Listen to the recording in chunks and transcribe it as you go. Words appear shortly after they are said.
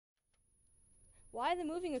Why the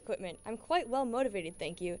moving equipment? I'm quite well motivated,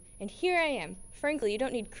 thank you. And here I am. Frankly, you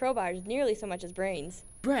don't need crowbars nearly so much as brains.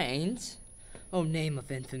 Brains? Oh, name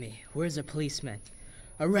of infamy. Where's a policeman?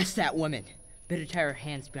 Arrest that woman. Better tie her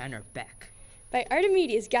hands behind her back. By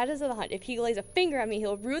Archimedes, goddess of the hunt, if he lays a finger on me,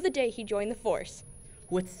 he'll rue the day he joined the force.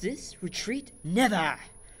 What's this? Retreat? Never!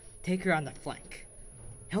 Take her on the flank.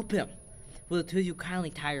 Help him. Will the two of you kindly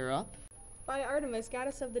tie her up? By Artemis,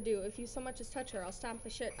 goddess of the dew, if you so much as touch her, I'll stomp the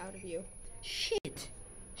shit out of you. Shit!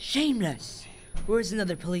 Shameless! Where's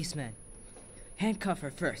another policeman? Handcuff her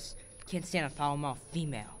first. Can't stand a foul-mouthed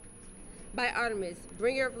female. By Artemis,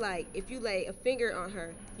 bringer of light, if you lay a finger on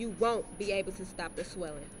her, you won't be able to stop the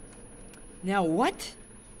swelling. Now what?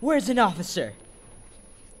 Where's an officer?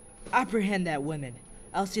 Apprehend that woman.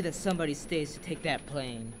 I'll see that somebody stays to take that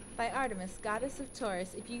plane. By Artemis, goddess of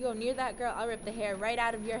Taurus, if you go near that girl, I'll rip the hair right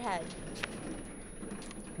out of your head.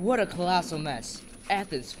 What a colossal mess.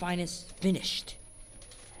 Athens' finest finished.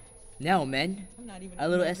 Now, men, a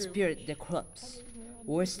little esprit de corps,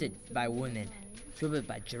 worsted by women, dribbled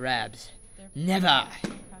by Jarabs. Never!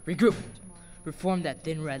 Regroup. Reform that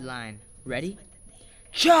thin red line. Ready?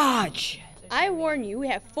 Charge! I warn you, we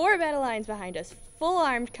have 4 battle lines behind us,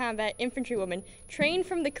 full-armed combat infantrywomen, trained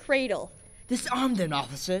from the cradle. Disarm them,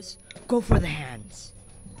 officers. Go for the hands.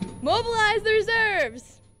 Mobilize the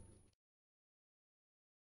reserves!